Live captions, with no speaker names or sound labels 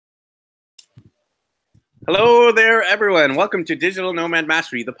Hello there, everyone. Welcome to Digital Nomad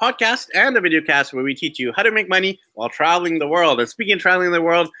Mastery, the podcast and the video cast where we teach you how to make money while traveling the world. And speaking of traveling the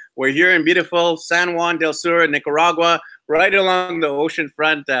world, we're here in beautiful San Juan del Sur, Nicaragua, right along the ocean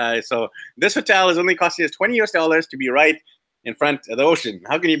front. So this hotel is only costing us $20 to be right in front of the ocean.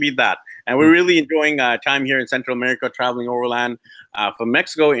 How can you beat that? And we're really enjoying time here in Central America, traveling overland from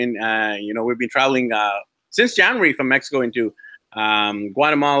Mexico. We've been traveling since January from Mexico into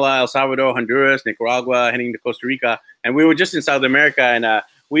Guatemala, El Salvador, Honduras, Nicaragua, heading to Costa Rica. And we were just in South America. And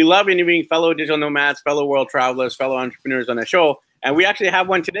we love interviewing fellow digital nomads, fellow world travelers, fellow entrepreneurs on the show. And we actually have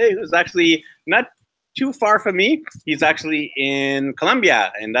one today who's actually not too far from me. He's actually in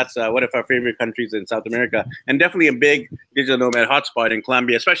Colombia. And that's one of our favorite countries in South America. And definitely a big digital nomad hotspot in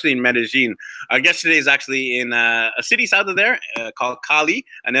Colombia, especially in Medellin. Our guest today is actually in a city south of there called Cali,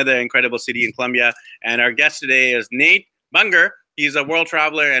 another incredible city in Colombia. And our guest today is Nate Bunger. He's a world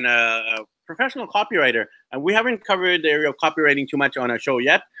traveler and a professional copywriter. And we haven't covered the area of copywriting too much on our show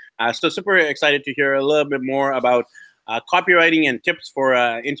yet. So super excited to hear a little bit more about copywriting and tips for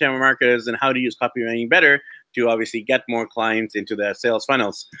internet marketers and how to use copywriting better to obviously get more clients into the sales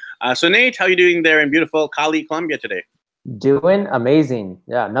funnels. So Nate, how are you doing there in beautiful Cali, Colombia today? Doing amazing.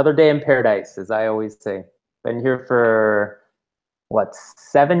 Yeah, another day in paradise, as I always say. Been here for,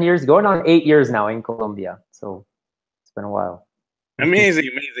 7 years? Going on 8 years now in Colombia. So it's been a while. Amazing.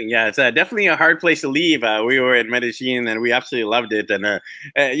 Yeah, it's definitely a hard place to leave. We were in Medellin and we absolutely loved it. And,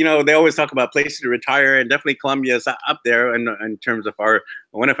 they always talk about places to retire, and definitely Colombia is up there in terms of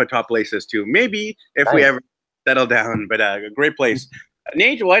one of our top places too. Maybe if we ever settle down, but a great place.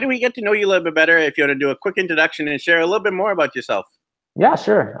 Nate, why don't we get to know you a little bit better? If you want to do a quick introduction and share a little bit more about yourself. Yeah,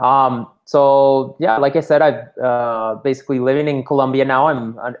 sure. Like I said, I've basically living in Colombia now.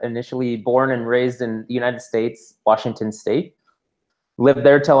 I'm initially born and raised in the United States, Washington State. Lived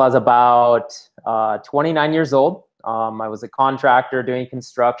there till I was about 29 years old. I was a contractor doing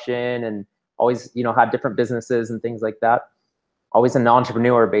construction and always, had different businesses and things like that. Always an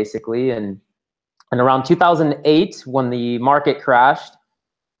entrepreneur, basically. And around 2008, when the market crashed,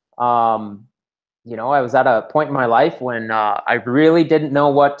 I was at a point in my life when I really didn't know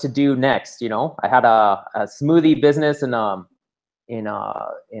what to do next. I had a smoothie business in a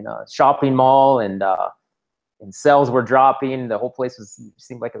shopping mall, and sales were dropping. The whole place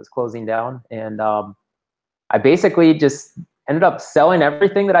seemed like it was closing down. And I basically just ended up selling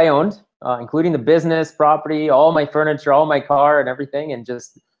everything that I owned, including the business, property, all my furniture, all my car and everything, and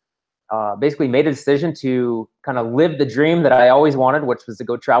just basically made a decision to kind of live the dream that I always wanted, which was to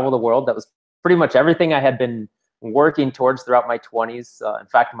go travel the world. That was pretty much everything I had been working towards throughout my 20s. In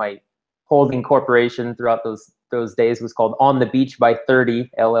fact, my holding corporation throughout those days was called On the Beach by 30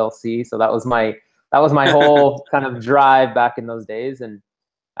 LLC. So that was my whole kind of drive back in those days. And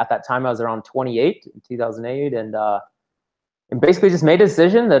at that time, I was around 28 in 2008, and basically just made a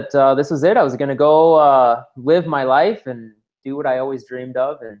decision that this was it. I was going to go live my life and do what I always dreamed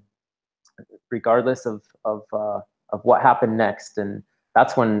of, and regardless of what happened next. And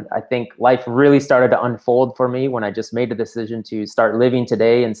that's when I think life really started to unfold for me, when I just made a decision to start living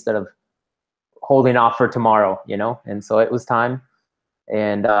today instead of holding off for tomorrow, And so it was time.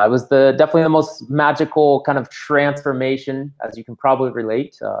 And it was definitely the most magical kind of transformation, as you can probably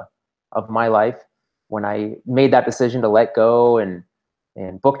relate, of my life, when I made that decision to let go and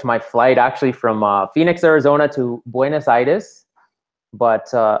booked my flight actually from Phoenix, Arizona to Buenos Aires.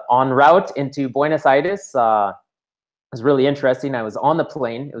 But en route into Buenos Aires, it was really interesting. I was on the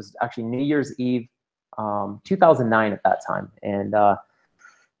plane. It was actually New Year's Eve, 2009 at that time. And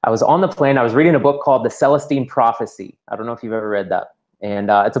I was on the plane. I was reading a book called The Celestine Prophecy. I don't know if you've ever read that. And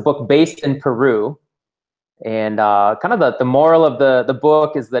it's a book based in Peru. And kind of the moral of the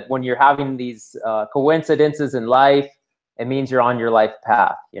book is that when you're having these coincidences in life, it means you're on your life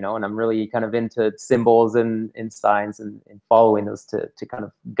path, and I'm really kind of into symbols and signs and following those to kind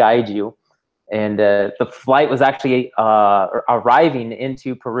of guide you. And the flight was actually arriving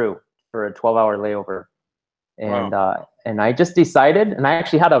into Peru for a 12-hour layover. And wow. And I just decided, and I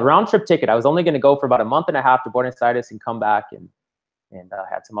actually had a round trip ticket. I was only going to go for about a month and a half to Buenos Aires and come back, and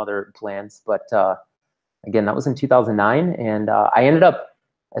had some other plans. But again, that was in 2009. And I ended up,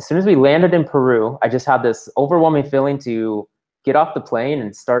 as soon as we landed in Peru, I just had this overwhelming feeling to get off the plane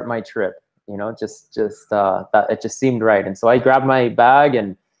and start my trip. That it just seemed right. And so I grabbed my bag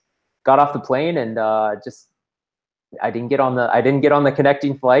and got off the plane, and I didn't get on the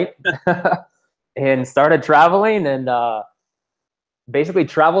connecting flight and started traveling, and basically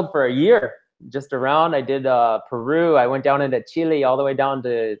traveled for a year just around. I did Peru. I went down into Chile, all the way down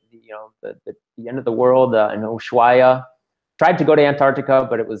to the end of the world in Ushuaia. tried to go to Antarctica,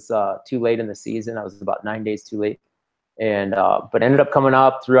 but it was too late in the season. I was about 9 days too late. And but ended up coming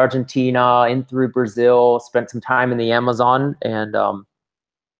up through Argentina, in through Brazil, spent some time in the Amazon. And the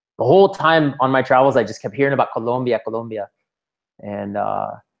whole time on my travels, I just kept hearing about Colombia. And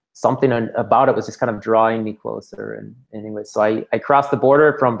something about it was just kind of drawing me closer. And anyway, so I crossed the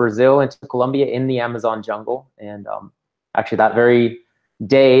border from Brazil into Colombia in the Amazon jungle. And actually that very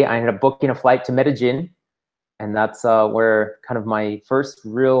day, I ended up booking a flight to Medellin. And that's where kind of my first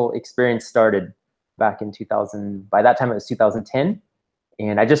real experience started back in 2000. By that time, it was 2010.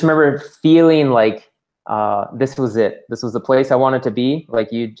 And I just remember feeling like this was it. This was the place I wanted to be,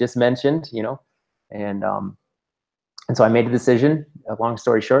 like you just mentioned, you know. And so I made a decision, a long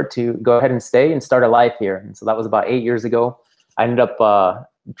story short, to go ahead and stay and start a life here. And so that was about 8 years ago. I ended up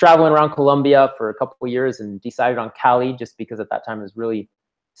traveling around Colombia for a couple of years and decided on Cali just because at that time it was really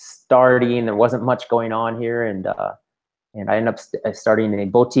starting. There wasn't much going on here. And I ended up starting a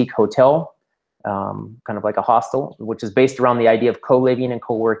boutique hotel, kind of like a hostel, which is based around the idea of co-living and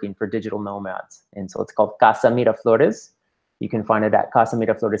co-working for digital nomads. And so it's called Casa Miraflores. You can find it at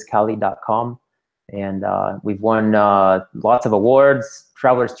casamiraflorescali.com. And we've won lots of awards,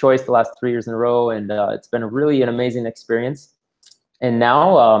 Traveler's Choice the last 3 years in a row. And it's been really an amazing experience. And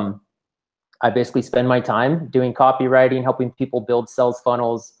now I basically spend my time doing copywriting, helping people build sales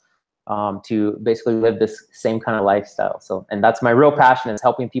funnels to basically live this same kind of lifestyle. So, and that's my real passion, is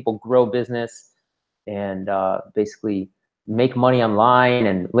helping people grow business and basically make money online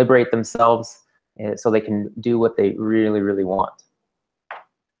and liberate themselves so they can do what they really, really want.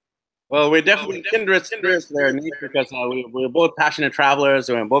 Well, we're definitely kindred spirits there, Nate, because we're both passionate travelers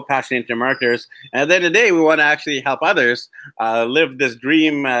and we're both passionate marketers. And at the end of the day, we want to actually help others live this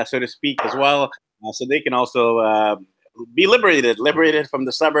dream, so to speak, as well, so they can also be liberated from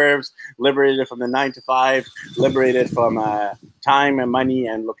the suburbs, liberated from the 9 to 5, liberated from time and money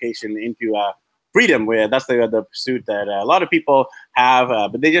and location into freedom, where that's the pursuit that a lot of people have,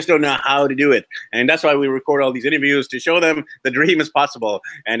 but they just don't know how to do it. And that's why we record all these interviews, to show them the dream is possible.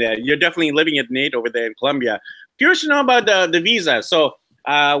 And you're definitely living it, Nate, over there in Colombia. Curious to know about the visa. So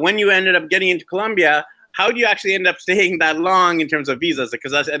when you ended up getting into Colombia, how do you actually end up staying that long in terms of visas?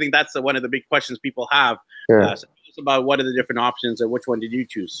 Because I think that's one of the big questions people have. Sure. So tell us about what are the different options and which one did you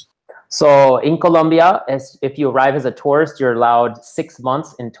choose? So in Colombia, if you arrive as a tourist, you're allowed 6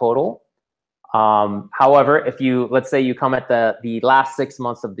 months in total. However, if you, let's say you come at the last 6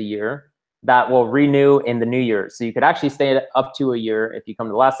 months of the year, that will renew in the new year. So you could actually stay up to a year. If you come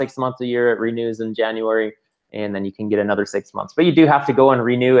to the last 6 months of the year, it renews in January, and then you can get another 6 months. But you do have to go and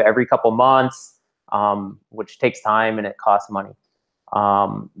renew every couple months, which takes time and it costs money.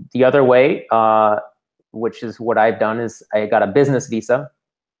 The other way, which is what I've done, is I got a business visa.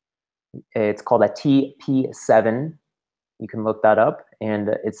 It's called a TP7. You can look that up. And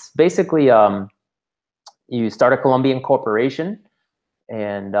it's basically, you start a Colombian corporation.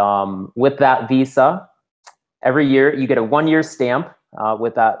 And with that visa, every year you get a 1-year stamp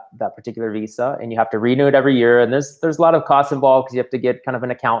with that particular visa. And you have to renew it every year. And there's a lot of costs involved, because you have to get kind of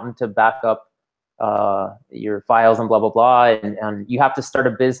an accountant to back up your files and blah, blah, blah. And you have to start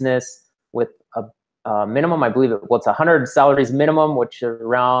a business with a minimum, I believe it's 100 salaries minimum, which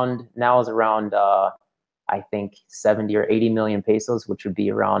around now is around, I think 70 or 80 million pesos, which would be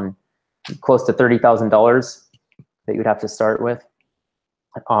around close to $30,000 that you'd have to start with,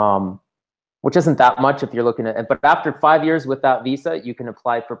 which isn't that much if you're looking at it. But after 5 years with that visa, you can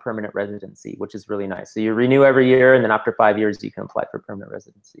apply for permanent residency, which is really nice. So you renew every year, and then after 5 years, you can apply for permanent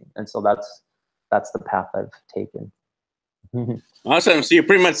residency. And so that's the path I've taken. Awesome. So you're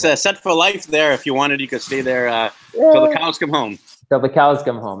pretty much set for life there. If you wanted, you could stay there till the cows come home. Till the cows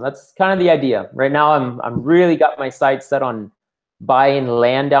come home. That's kind of the idea. Right now, I'm really got my sights set on buying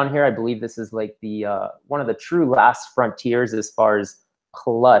land down here. I believe this is like the one of the true last frontiers as far as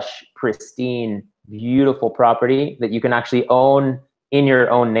plush, pristine, beautiful property that you can actually own in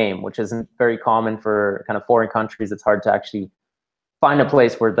your own name, which isn't very common for kind of foreign countries. It's hard to actually find a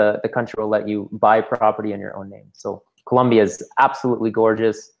place where the country will let you buy property in your own name. So Colombia is absolutely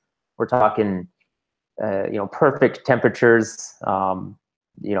gorgeous. We're talking, perfect temperatures,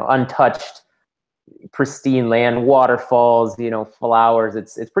 untouched, pristine land, waterfalls, flowers.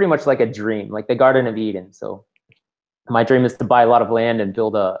 It's pretty much like a dream, like the Garden of Eden. So my dream is to buy a lot of land and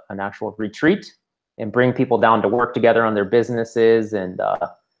build an actual retreat and bring people down to work together on their businesses and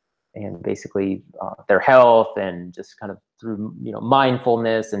basically their health, and just kind of through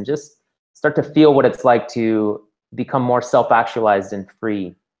mindfulness, and just start to feel what it's like to become more self-actualized and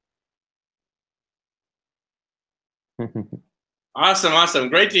free. Awesome, awesome.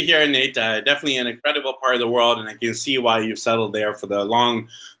 Great to hear, Nate. Definitely an incredible part of the world, and I can see why you've settled there for the long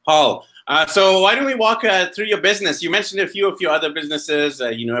haul. So why don't we walk through your business? You mentioned a few other businesses,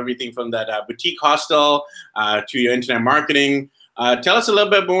 everything from that boutique hostel to your internet marketing. Tell us a little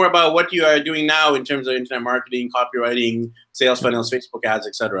bit more about what you are doing now in terms of internet marketing, copywriting, sales funnels, Facebook ads,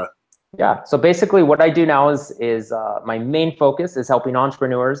 etc. Yeah. So basically what I do now is my main focus is helping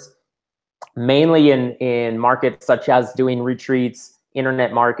entrepreneurs, mainly in markets such as doing retreats,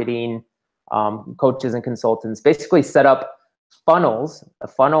 internet marketing, coaches and consultants, basically set up funnels. A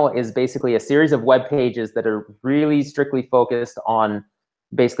funnel is basically a series of web pages that are really strictly focused on,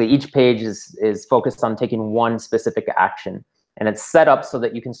 basically each page is focused on taking one specific action. And it's set up so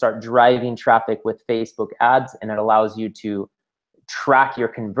that you can start driving traffic with Facebook ads, and it allows you to track your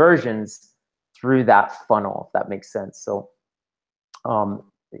conversions through that funnel, if that makes sense. So, a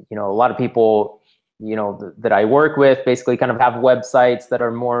lot of people, that I work with basically kind of have websites that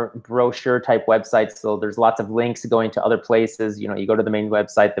are more brochure type websites. So there's lots of links going to other places. You go to the main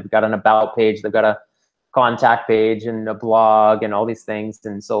website, they've got an about page, they've got a contact page and a blog and all these things.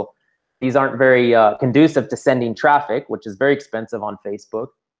 And so these aren't very conducive to sending traffic, which is very expensive on Facebook.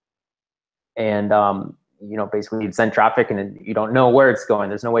 And, basically you'd send traffic and you don't know where it's going.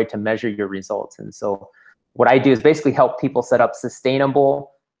 There's no way to measure your results. And so what I do is basically help people set up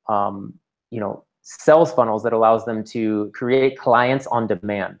sustainable, sales funnels that allows them to create clients on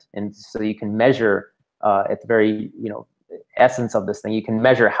demand. And so you can measure at the very, essence of this thing, you can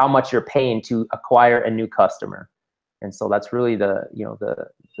measure how much you're paying to acquire a new customer. And so that's really the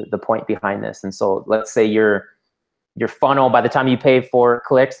point behind this. And so let's say your funnel, by the time you pay for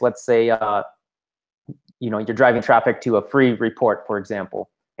clicks, let's say, you're driving traffic to a free report, for example,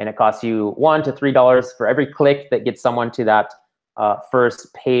 and it costs you $1 to $3 for every click that gets someone to that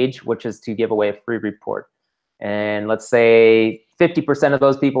first page, which is to give away a free report. And let's say 50% of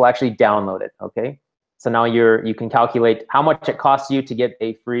those people actually download it. Okay, so now you can calculate how much it costs you to get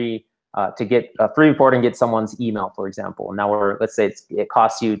a free report and get someone's email, for example. Now let's say it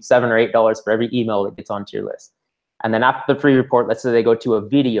costs you $7 or $8 for every email that gets onto your list. And then after the free report, let's say they go to a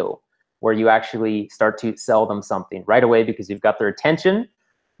video where you actually start to sell them something right away because you've got their attention.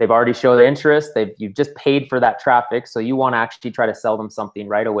 They've already showed interest. You've just paid for that traffic. So you want to actually try to sell them something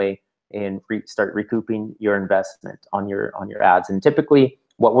right away and start recouping your investment on your ads. And typically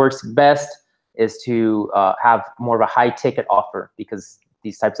what works best is to have more of a high ticket offer, because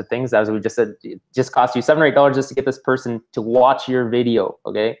these types of things, as we just said, it just costs you $7 or $8 just to get this person to watch your video.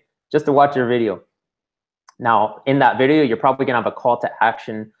 Okay, just to watch your video. Now in that video, you're probably gonna have a call to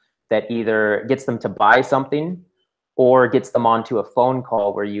action that either gets them to buy something or gets them onto a phone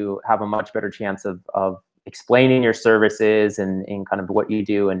call where you have a much better chance of explaining your services and kind of what you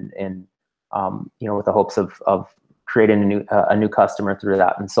do and with the hopes of creating a new customer through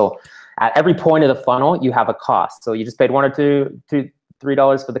that. And so at every point of the funnel, you have a cost. So you just paid $1 or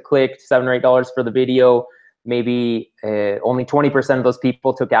 $3 for the click, $7 or $8 for the video. Maybe only 20% of those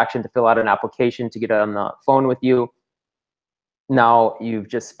people took action to fill out an application to get on the phone with you. Now you've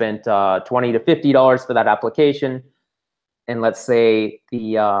just spent $20 to $50 for that application, and let's say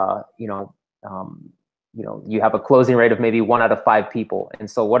you have a closing rate of maybe 1 out of 5 people.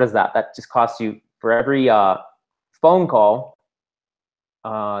 And so what is that? That just costs you, for every phone call,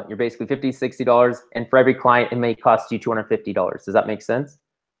 you're basically $50, $60, and for every client, it may cost you $250. Does that make sense?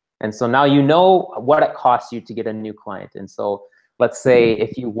 And so now you know what it costs you to get a new client. And so let's say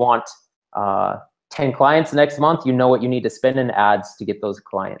if you want 10 clients next month, you know what you need to spend in ads to get those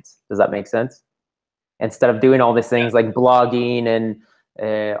clients. Does that make sense? Instead of doing all these things like blogging and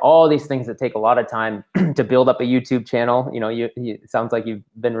all these things that take a lot of time to build up a YouTube channel, it sounds like you've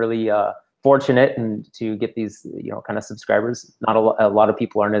been really fortunate and to get these, kind of subscribers. Not a lot of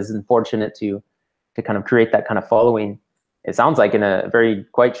people aren't as fortunate to kind of create that kind of following. It sounds like in a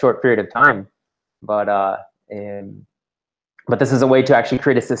quite short period of time, but this is a way to actually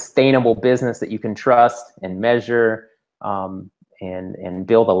create a sustainable business that you can trust and measure and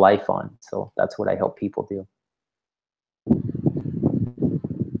build a life on. So that's what I help people do.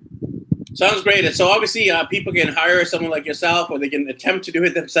 Sounds great. And so obviously people can hire someone like yourself, or they can attempt to do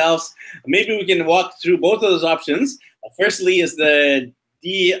it themselves. Maybe we can walk through both of those options. Firstly is the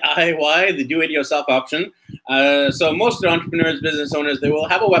DIY, the do-it-yourself option. So most entrepreneurs, business owners, they will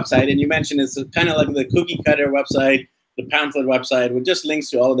have a website, and you mentioned it's kind of like the cookie cutter website, the pamphlet website with just links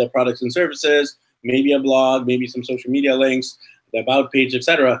to all of their products and services, maybe a blog, maybe some social media links, the about page,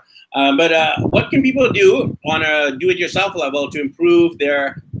 etc. But what can people do on a do-it-yourself level to improve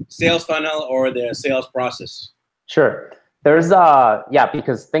their sales funnel or their sales process? Sure. There's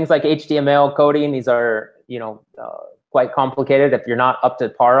because things like HTML coding, these are quite complicated if you're not up to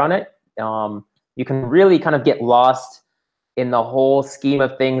par on it. You can really kind of get lost in the whole scheme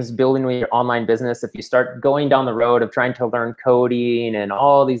of things building with your online business if you start going down the road of trying to learn coding and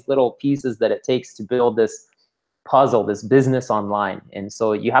all these little pieces that it takes to build this puzzle, this business online. And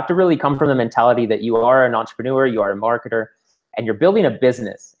so you have to really come from the mentality that you are an entrepreneur, you are a marketer, and you're building a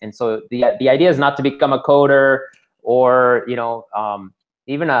business. And so the idea is not to become a coder or, you know,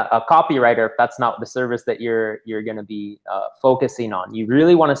 even a copywriter if that's not the service that you're going to be focusing on. You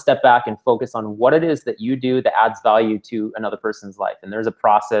really want to step back and focus on what it is that you do that adds value to another person's life. And there's a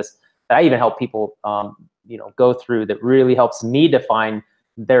process that I even help people you know, go through that really helps me define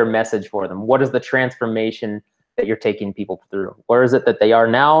their message for them. What is the transformation that you're taking people through? Where is it that they are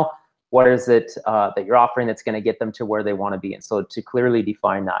now? What is it that you're offering that's going to get them to where they want to be? And so to clearly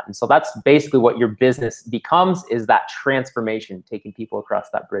define that. And so that's basically what your business becomes, is that transformation, taking people across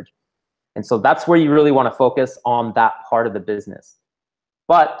that bridge. And so that's where you really want to focus on that part of the business.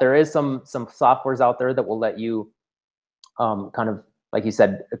 But there is some softwares out there that will let you kind of, like you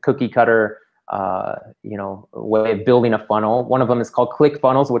said, a cookie cutter, you know, way of building a funnel. One of them is called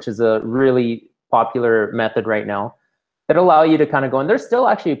ClickFunnels, which is a really popular method right now, that allow you to kind of go, and there's still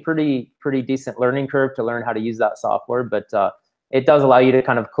actually a pretty decent learning curve to learn how to use that software, but it does allow you to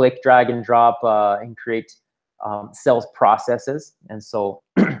kind of click, drag, and drop and create sales processes. And so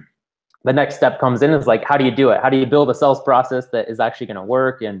the next step comes in is like, how do you do it? How do you build a sales process that is actually going to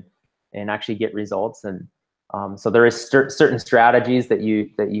work and actually get results? And so there is certain strategies that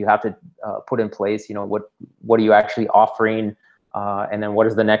you have to put in place. You know, what are you actually offering? And then what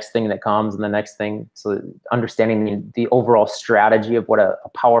is the next thing that comes, and the next thing. So understanding the overall strategy of what a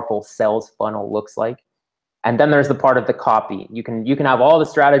powerful sales funnel looks like. And then there's the part of the copy. You can have all the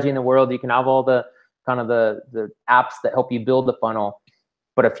strategy in the world. You can have all the kind of the apps that help you build the funnel.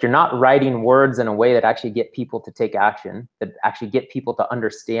 But if you're not writing words in a way that actually get people to take action, that actually get people to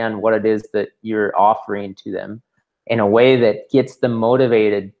understand what it is that you're offering to them in a way that gets them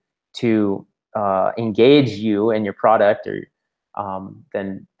motivated to engage you and your product, or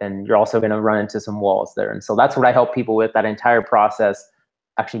then you're also going to run into some walls there. And so that's what I help people with, that entire process,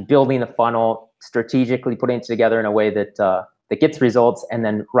 actually building the funnel, strategically putting it together in a way that that gets results, and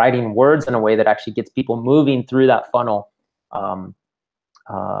then writing words in a way that actually gets people moving through that funnel,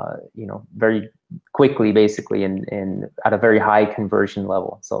 you know, very quickly, basically, and at a very high conversion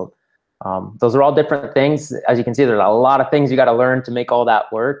level. So those are all different things. As you can see, there's a lot of things you got to learn to make all that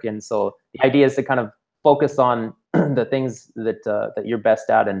work. And so the idea is to kind of focus on the things that that you're best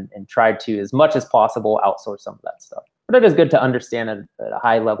at, and try to, as much as possible, outsource some of that stuff. But it is good to understand at a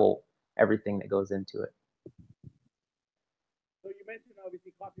high level everything that goes into it. So you mentioned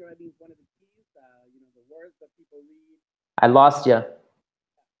obviously copywriting is one of the keys. You know, the words that people read. I lost you. I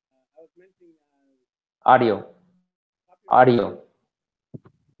was mentioning audio. Audio.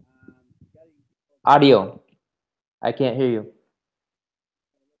 I can't hear you.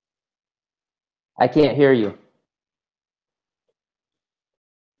 I can't hear you.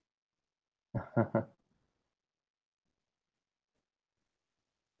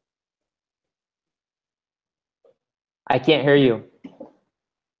 I can't hear you.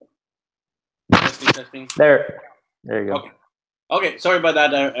 Testing. There you go. Okay, sorry about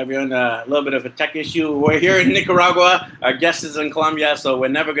that, everyone. A little bit of a tech issue. We're here in Nicaragua. Our guest is in Colombia, so we're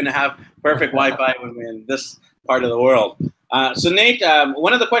never going to have perfect Wi-Fi when we're in this part of the world. So Nate,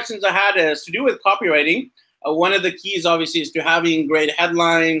 one of the questions I had is to do with copywriting. One of the keys, obviously, is to having great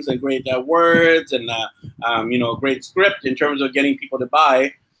headlines and great words and you know, great script in terms of getting people to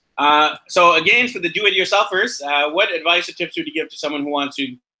buy. So again, for the do-it-yourselfers, what advice or tips would you give to someone who wants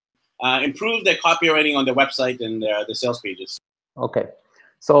to improve their copywriting on their website and the sales pages? Okay,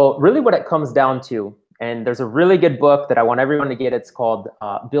 so really what it comes down to, and there's a really good book that I want everyone to get. It's called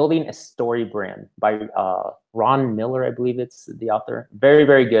Building a Story Brand by Ron Miller, I believe it's the author. Very,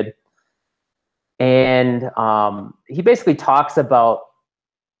 very good. And he basically talks about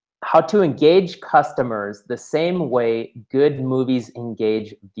how to engage customers the same way good movies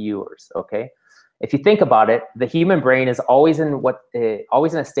engage viewers, okay? If you think about it, the human brain is always in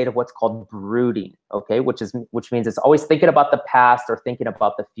a state of what's called brooding, okay? Which means it's always thinking about the past or thinking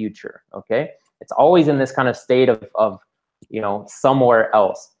about the future, okay? It's always in this kind of state of you know, somewhere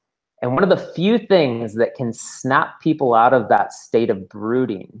else. And one of the few things that can snap people out of that state of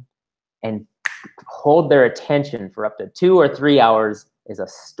brooding and hold their attention for up to 2 or 3 hours is a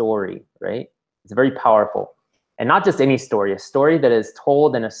story, right? It's very powerful. And not just any story, a story that is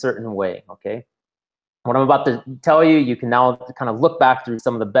told in a certain way, okay? What I'm about to tell you, you can now kind of look back through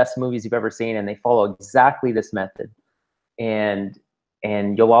some of the best movies you've ever seen, and they follow exactly this method. And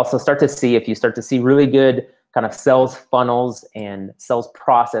you'll also start to see, if you start to see really good kind of sales funnels and sales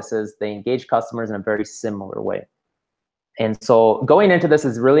processes, they engage customers in a very similar way. And so going into this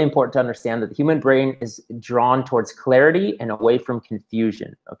is really important to understand that the human brain is drawn towards clarity and away from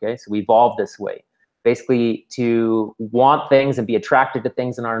confusion, okay? So we evolved this way, basically to want things and be attracted to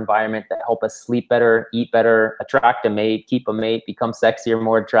things in our environment that help us sleep better, eat better, attract a mate, keep a mate, become sexier,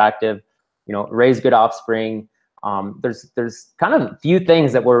 more attractive, you know, raise good offspring. There's kind of few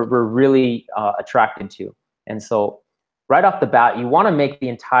things that we're really attracted to. And so right off the bat, you want to make the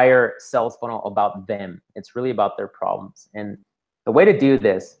entire sales funnel about them. It's really about their problems. And the way to do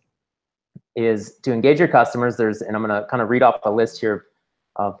this is to engage your customers. And I'm going to kind of read off a list here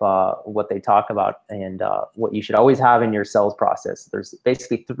of what they talk about and what you should always have in your sales process. There's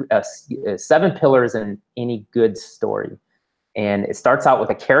basically 7 pillars in any good story. And it starts out with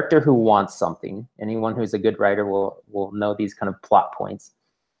a character who wants something. Anyone who's a good writer will know these kind of plot points.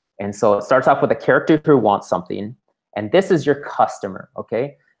 And so it starts off with a character who wants something. And this is your customer,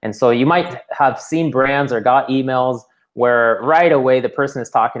 okay? And so you might have seen brands or got emails where right away the person is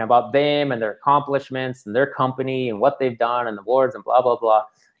talking about them and their accomplishments and their company and what they've done and awards and blah, blah, blah.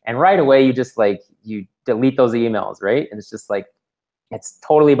 And right away you just like, you delete those emails, right? And it's just like, it's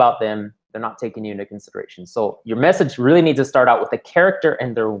totally about them. They're not taking you into consideration. So your message really needs to start out with the character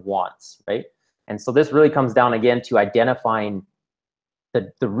and their wants, right? And so this really comes down again to identifying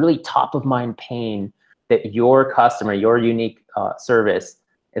the really top of mind pain that your customer, your unique service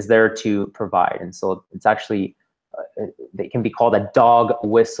is there to provide. And so it's actually, it can be called a dog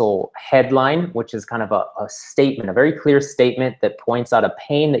whistle headline, which is kind of a statement, a very clear statement that points out a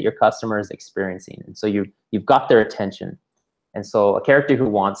pain that your customer is experiencing. And so you've got their attention. And so a character who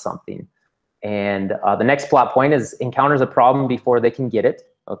wants something. And the next plot point is encounters a problem before they can get it,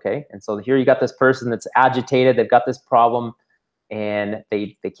 okay? And so here you got this person that's agitated, they've got this problem, and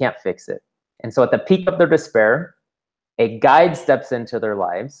they can't fix it. And so at the peak of their despair, a guide steps into their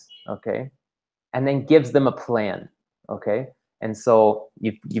lives, okay, and then gives them a plan, okay? And so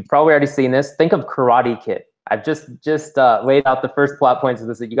you've probably already seen this. Think of Karate Kid. I've just laid out the first plot points of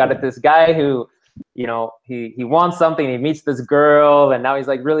this. You got this guy who, you know, he wants something, he meets this girl, and now he's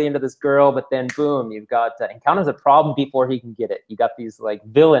like really into this girl, but then boom, you've got encounters a problem before he can get it. You got these like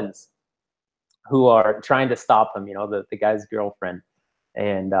villains who are trying to stop him, you know, the guy's girlfriend.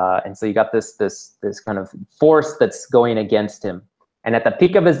 And so you got this kind of force that's going against him. And at the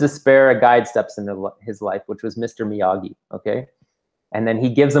peak of his despair, a guide steps into his life, which was Mr. Miyagi, okay? And then he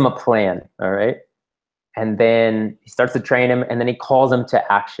gives him a plan, all right? And then he starts to train him, and then he calls him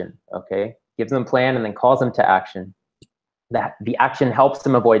to action, okay? Gives him a plan and then calls him to action. That the action helps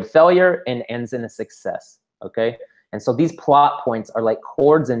him avoid failure and ends in a success, okay? And so these plot points are like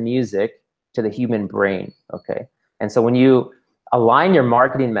chords in music to the human brain, okay? And so when you align your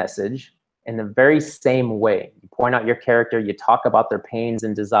marketing message in the very same way, you point out your character, you talk about their pains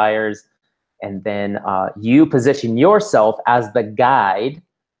and desires, and then you position yourself as the guide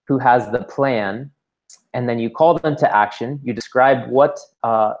who has the plan, and then you call them to action. You describe what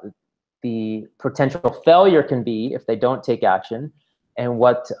the potential failure can be if they don't take action, and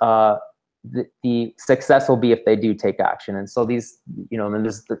what the success will be if they do take action. And so these, you know, and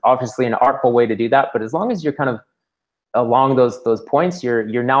there's obviously an artful way to do that, but as long as you're kind of along those points,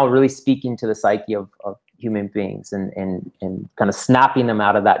 you're now really speaking to the psyche of human beings and kind of snapping them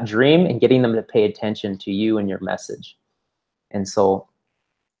out of that dream and getting them to pay attention to you and your message. And so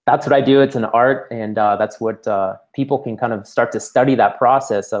that's what I do. It's an art, and that's what people can kind of start to study, that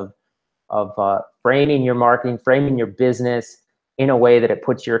process of framing your marketing, framing your business in a way that it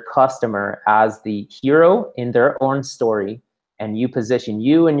puts your customer as the hero in their own story, and you position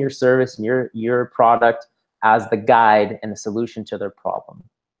you and your service and your product as the guide and the solution to their problem.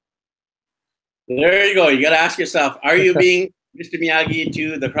 There you go. You got to ask yourself, are you being Mr. Miyagi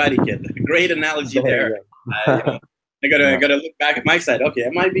to the Karate Kid? Great analogy there. You know, I gotta look back at my side. Okay,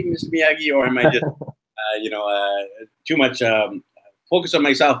 am I being Mr. Miyagi, or am I just, too much focused on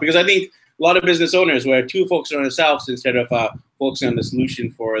myself? Because I think a lot of business owners were too focused on themselves instead of focusing on the solution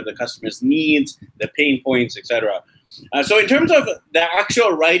for the customer's needs, the pain points, etc. So in terms of the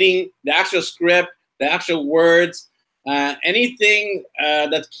actual writing, the actual script, the actual words, anything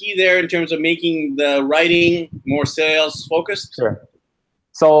that's key there in terms of making the writing more sales focused? Sure.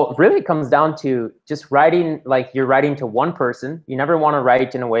 So really it comes down to just writing like you're writing to one person. You never want to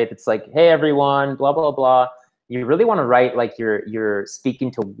write in a way that's like, hey, everyone, blah, blah, blah. You really want to write like you're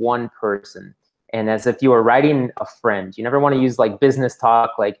speaking to one person, and as if you were writing a friend. You never want to use like business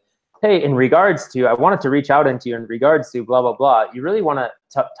talk, like, hey, in regards to, I wanted to reach out into you in regards to blah, blah, blah. You really want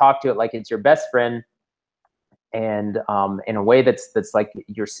to talk to it like it's your best friend, and in a way that's like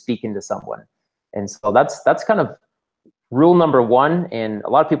you're speaking to someone. And so that's kind of rule number one. And a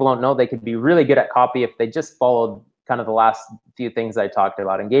lot of people don't know they could be really good at copy if they just followed kind of the last few things I talked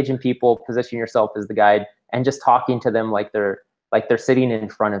about: engaging people, position yourself as the guide, and just talking to them like they're sitting in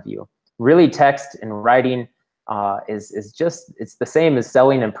front of you. Really, text and writing is just, it's the same as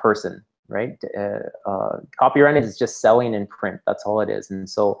selling in person, right? Copywriting is just selling in print. That's all it is. And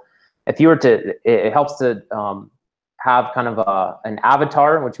so if you were to, it helps to have kind of an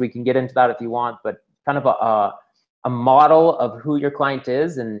avatar, which we can get into that if you want, but kind of a model of who your client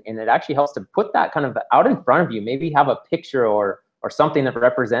is, and it actually helps to put that kind of out in front of you. Maybe have a picture or something that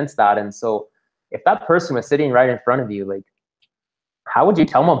represents that. And so if that person was sitting right in front of you, like, how would you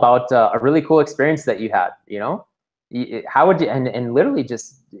tell them about a really cool experience that you had? You know, how would you, and literally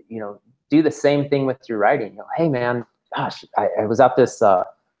just, you know, do the same thing with your writing. You know, hey man, gosh, I was at this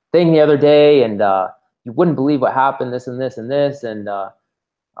thing the other day, and you wouldn't believe what happened, this and this and this, and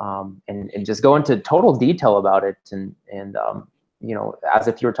just go into total detail about it, and you know, as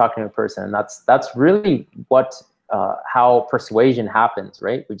if you were talking to a person. And that's really what how persuasion happens,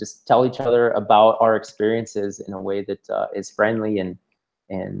 right? We just tell each other about our experiences in a way that is friendly, and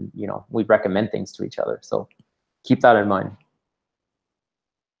you know, we recommend things to each other. So keep that in mind.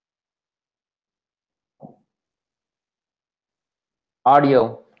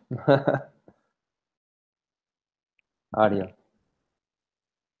 Audio. Audio.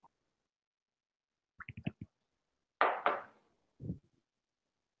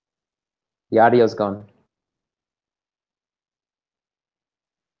 The audio's gone.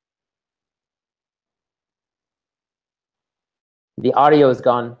 The audio is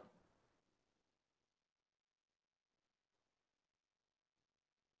gone.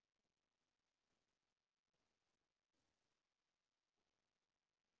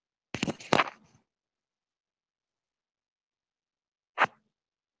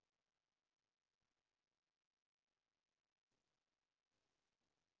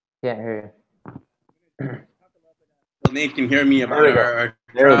 Can't hear you. So Nate can hear me about our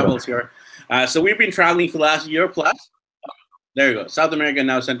travels here. So we've been traveling for the last year plus. There you go. South America,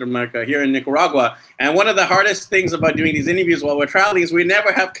 now Central America, here in Nicaragua. And one of the hardest things about doing these interviews while we're traveling is we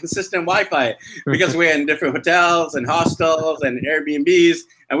never have consistent Wi-Fi, because we're in different hotels and hostels and Airbnbs,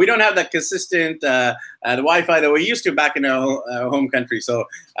 and we don't have that consistent the Wi-Fi that we're used to back in our home country. So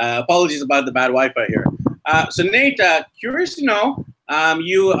apologies about the bad Wi-Fi here. So Nate, curious to know,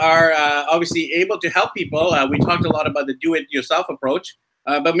 you are obviously able to help people. We talked a lot about the do-it-yourself approach,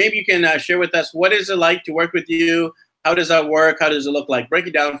 but maybe you can share with us, what is it like to work with you? How does that work? How does it look like? Break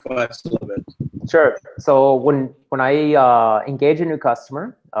it down for us a little bit. Sure. So when I engage a new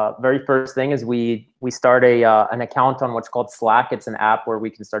customer, very first thing is we start an account on what's called Slack. It's an app where we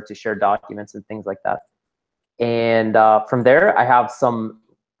can start to share documents and things like that. And from there, I have some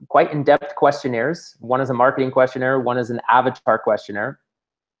quite in-depth questionnaires. One is a marketing questionnaire. One is an avatar questionnaire.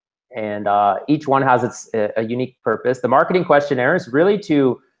 And each one has a unique purpose. The marketing questionnaire is really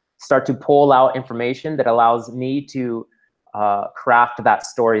to start to pull out information that allows me to craft that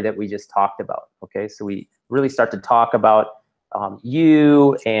story that we just talked about. Okay, so we really start to talk about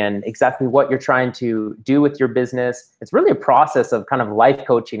you and exactly what you're trying to do with your business. It's really a process of kind of life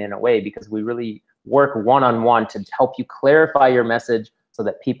coaching in a way, because we really work one-on-one to help you clarify your message so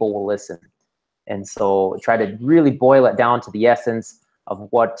that people will listen. And so try to really boil it down to the essence of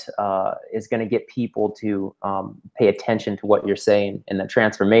what is going to get people to pay attention to what you're saying, and the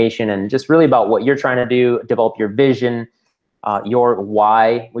transformation, and just really about what you're trying to do, develop your vision, your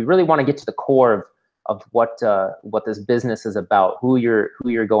why. We really want to get to the core of what this business is about, who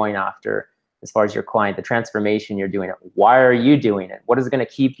you're going after as far as your client, the transformation you're doing it. Why are you doing it? What is going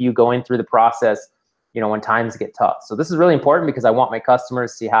to keep you going through the process, you know, when times get tough? So this is really important, because I want my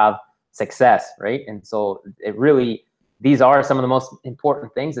customers to have success, right? And so it really, these are some of the most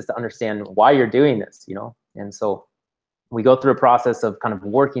important things, is to understand why you're doing this, you know? And so we go through a process of kind of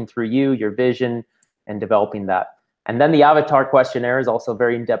working through you, your vision, and developing that. And then the avatar questionnaire is also a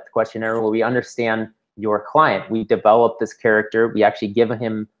very in-depth questionnaire where we understand your client. We develop this character. We actually give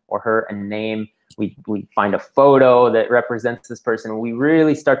him or her a name. We find a photo that represents this person. We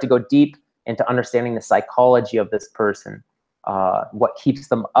really start to go deep into understanding the psychology of this person. What keeps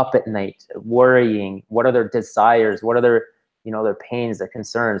them up at night, worrying, what are their desires, what are their, you know, their pains, their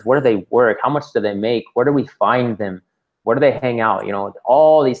concerns, where do they work, how much do they make, where do we find them, where do they hang out, you know,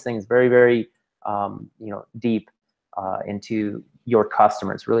 all these things, very, very, you know, deep into your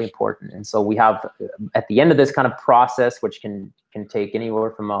customer. It's really important. And so we have, at the end of this kind of process, which can take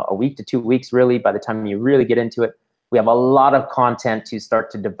anywhere from a week to 2 weeks, really, by the time you really get into it, we have a lot of content to start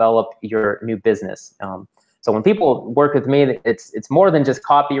to develop your new business. So when people work with me, it's more than just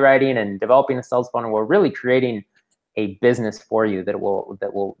copywriting and developing a sales funnel. We're really creating a business for you that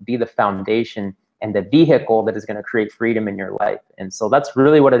will be the foundation and the vehicle that is going to create freedom in your life. And so that's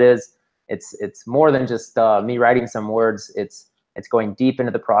really what it is. It's more than just me writing some words. It's going deep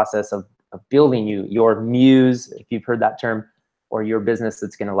into the process of building your muse, if you've heard that term, or your business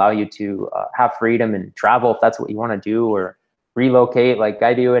that's going to allow you to have freedom and travel if that's what you want to do, or relocate like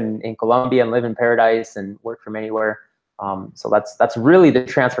I do in Colombia and live in paradise and work from anywhere. So that's really the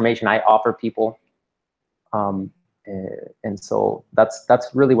transformation I offer people. And so that's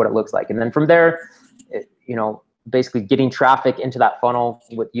really what it looks like. And then from there, basically getting traffic into that funnel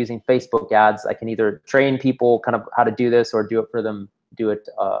with using Facebook ads. I can either train people kind of how to do this or do it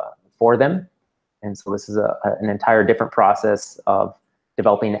for them. And so this is an entire different process of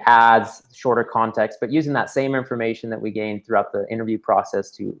developing ads, shorter context, but using that same information that we gained throughout the interview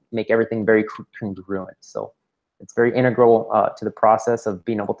process to make everything very congruent. So it's very integral to the process of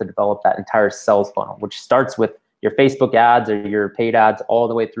being able to develop that entire sales funnel, which starts with your Facebook ads or your paid ads all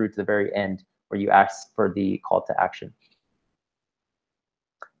the way through to the very end where you ask for the call to action.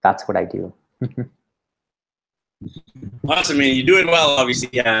 That's what I do. Awesome, man. You do it well, obviously.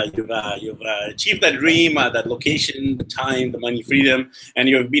 You've achieved that dream, that location, the time, the money, freedom, and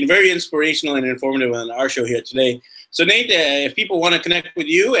you've been very inspirational and informative on our show here today. So, Nate, if people want to connect with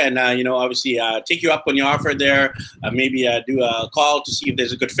you and, obviously take you up on your offer there, maybe do a call to see if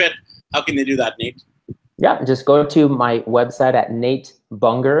there's a good fit, how can they do that, Nate? Yeah, just go to my website at Nate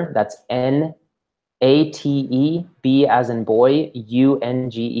Bunger. That's NATEB as in boy,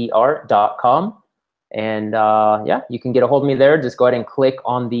 UNGER.com. And you can get a hold of me there. Just go ahead and click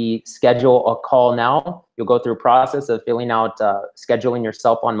on the schedule a call now. You'll go through a process of filling out, scheduling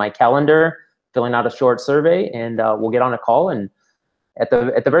yourself on my calendar, filling out a short survey, and we'll get on a call. And at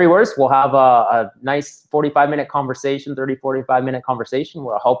the very worst, we'll have a nice 45-minute conversation, 45-minute conversation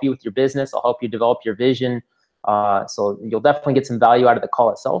where I'll help you with your business. I'll help you develop your vision. So you'll definitely get some value out of the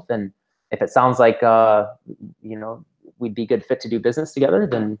call itself. And if it sounds like, we'd be a good fit to do business together,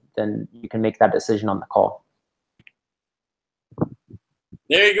 then you can make that decision on the call.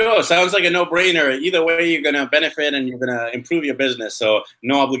 There you go. Sounds like a no-brainer. Either way, you're going to benefit and you're going to improve your business. So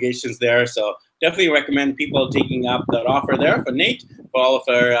no obligations there. So definitely recommend people taking up that offer there for Nate, for all of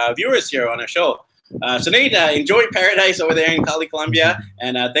our viewers here on our show. So Nate, enjoy paradise over there in Cali, Colombia.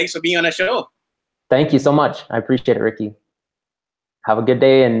 And thanks for being on our show. Thank you so much. I appreciate it, Ricky. Have a good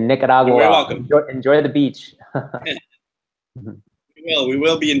day in Nicaragua. You're very welcome. Enjoy the beach. We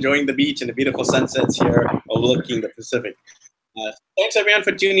will be enjoying the beach and the beautiful sunsets here overlooking the Pacific. Thanks everyone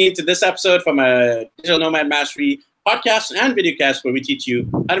for tuning in to this episode from a Digital Nomad Mastery podcast and videocast where we teach you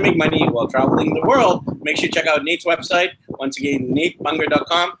how to make money while traveling the world. Make sure you check out Nate's website. Once again,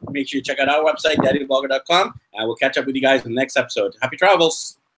 natebunger.com. Make sure you check out our website, daddytheblogger.com. And we'll catch up with you guys in the next episode. Happy travels.